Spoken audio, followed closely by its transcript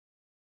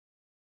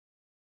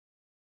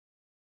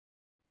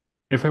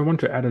If I want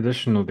to add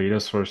additional data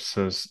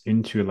sources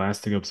into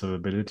Elastic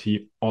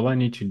Observability, all I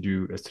need to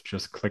do is to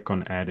just click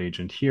on Add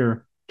Agent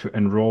here to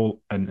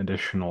enroll an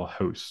additional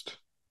host.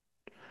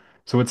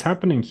 So what's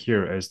happening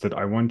here is that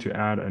I want to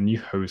add a new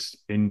host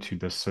into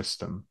the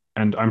system,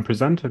 and I'm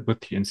presented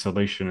with the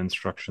installation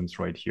instructions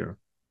right here.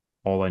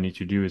 All I need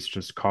to do is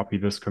just copy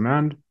this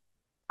command,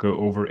 go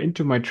over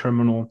into my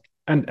terminal,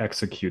 and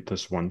execute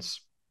this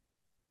once.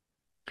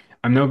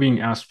 I'm now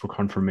being asked for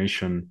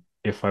confirmation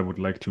if I would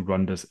like to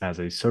run this as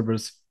a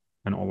service.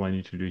 And all I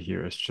need to do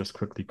here is just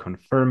quickly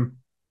confirm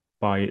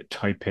by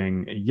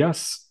typing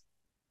yes.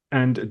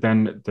 And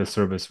then the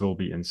service will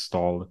be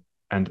installed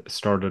and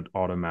started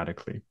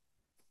automatically.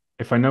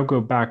 If I now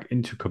go back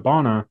into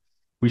Kibana,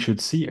 we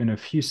should see in a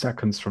few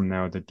seconds from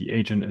now that the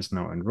agent is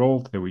now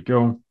enrolled. There we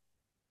go.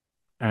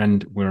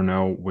 And we're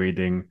now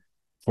waiting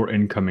for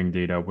incoming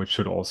data, which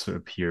should also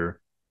appear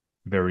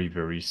very,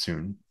 very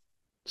soon.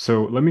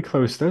 So let me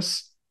close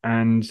this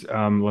and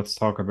let's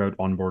talk about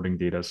onboarding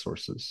data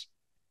sources.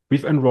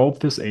 We've enrolled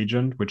this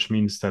agent, which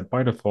means that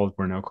by default,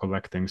 we're now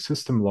collecting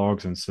system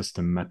logs and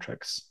system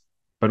metrics.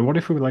 But what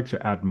if we would like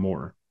to add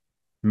more?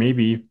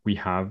 Maybe we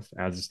have,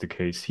 as is the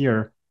case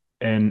here,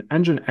 an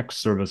Nginx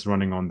service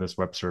running on this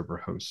web server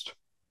host.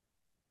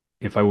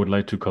 If I would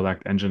like to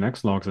collect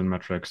Nginx logs and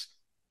metrics,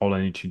 all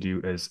I need to do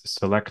is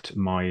select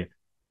my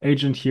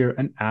agent here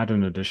and add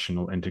an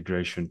additional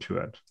integration to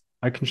it.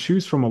 I can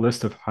choose from a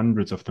list of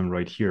hundreds of them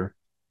right here.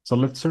 So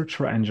let's search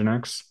for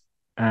Nginx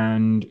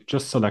and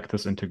just select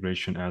this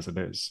integration as it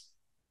is.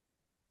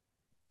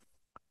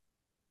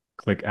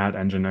 Click Add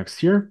Nginx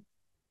here.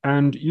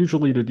 And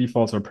usually the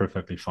defaults are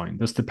perfectly fine.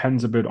 This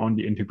depends a bit on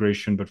the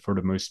integration, but for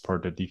the most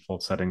part, the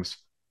default settings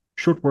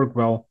should work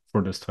well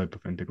for this type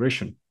of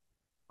integration.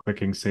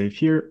 Clicking Save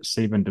here,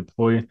 save and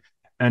deploy.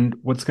 And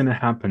what's going to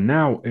happen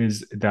now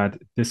is that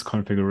this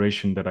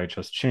configuration that I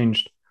just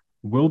changed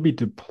will be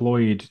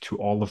deployed to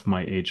all of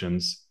my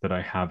agents that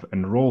I have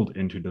enrolled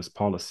into this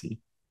policy.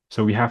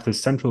 So we have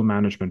this central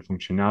management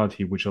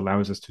functionality, which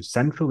allows us to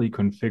centrally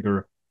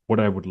configure what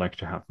I would like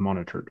to have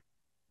monitored.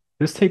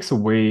 This takes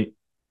away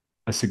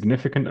a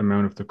significant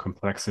amount of the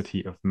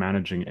complexity of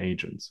managing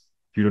agents.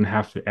 You don't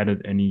have to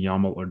edit any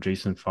YAML or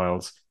JSON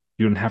files.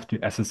 You don't have to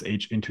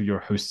SSH into your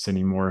hosts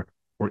anymore.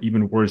 Or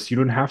even worse, you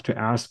don't have to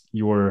ask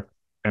your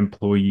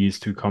employees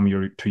to come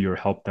to your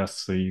help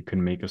desk so you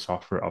can make a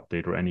software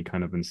update or any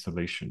kind of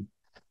installation.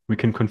 We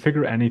can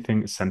configure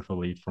anything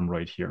centrally from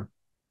right here.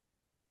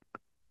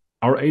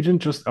 Our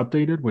agent just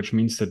updated, which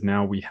means that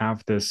now we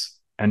have this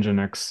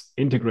Nginx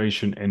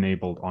integration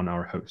enabled on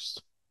our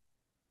host.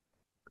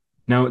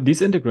 Now,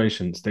 these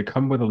integrations, they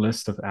come with a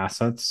list of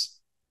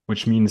assets,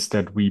 which means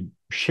that we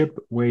ship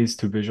ways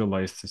to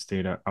visualize this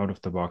data out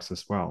of the box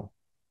as well.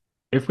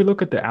 If we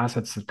look at the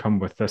assets that come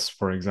with this,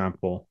 for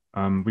example,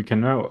 we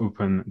can now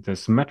open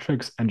this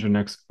metrics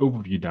Nginx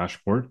overview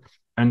dashboard.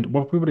 And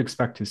what we would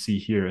expect to see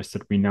here is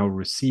that we now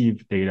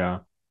receive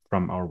data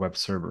from our web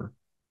server.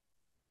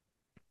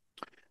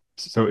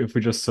 So if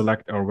we just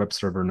select our web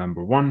server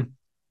number one,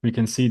 we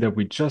can see that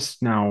we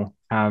just now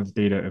have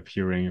data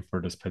appearing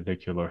for this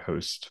particular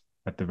host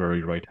at the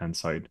very right-hand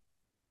side.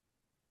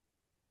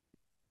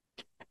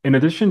 In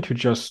addition to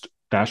just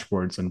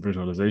dashboards and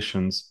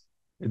visualizations,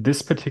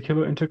 this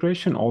particular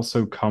integration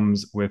also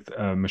comes with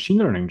a machine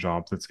learning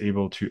job that's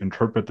able to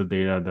interpret the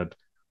data that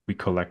we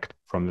collect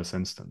from this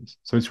instance.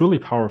 So it's really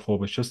powerful.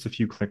 With just a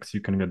few clicks, you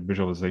can get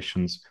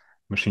visualizations,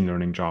 machine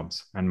learning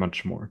jobs, and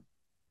much more.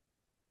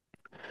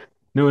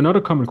 Now, another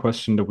common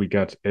question that we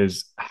get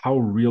is how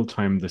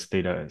real-time this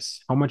data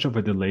is. How much of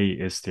a delay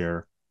is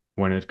there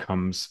when it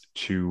comes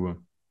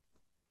to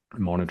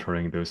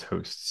monitoring those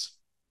hosts?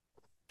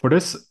 For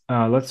this,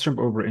 let's jump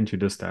over into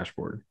this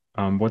dashboard.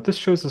 What this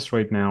shows us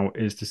right now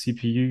is the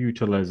CPU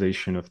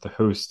utilization of the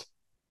host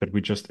that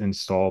we just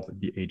installed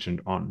the agent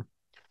on.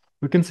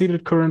 We can see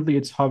that currently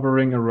it's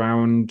hovering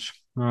around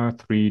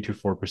 3 to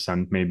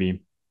 4%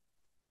 maybe.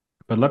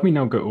 But let me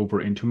now go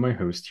over into my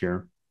host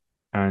here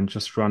and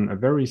just run a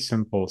very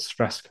simple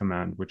stress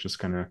command, which is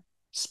going to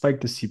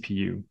spike the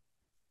CPU.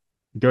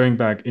 Going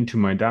back into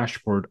my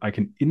dashboard, I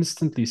can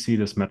instantly see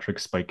this metric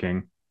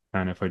spiking.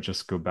 And if I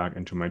just go back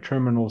into my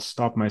terminal,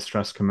 stop my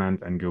stress command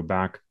and go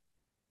back,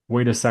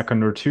 wait a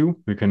second or two,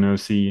 we can now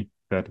see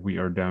that we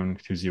are down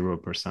to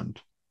 0%.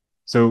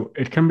 So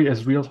it can be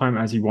as real time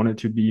as you want it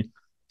to be.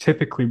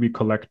 Typically, we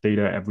collect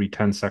data every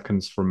 10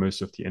 seconds for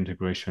most of the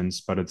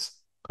integrations, but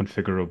it's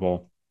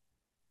configurable.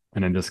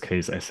 And in this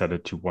case, I set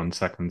it to 1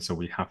 second, so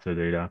we have the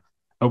data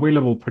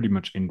available pretty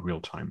much in real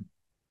time.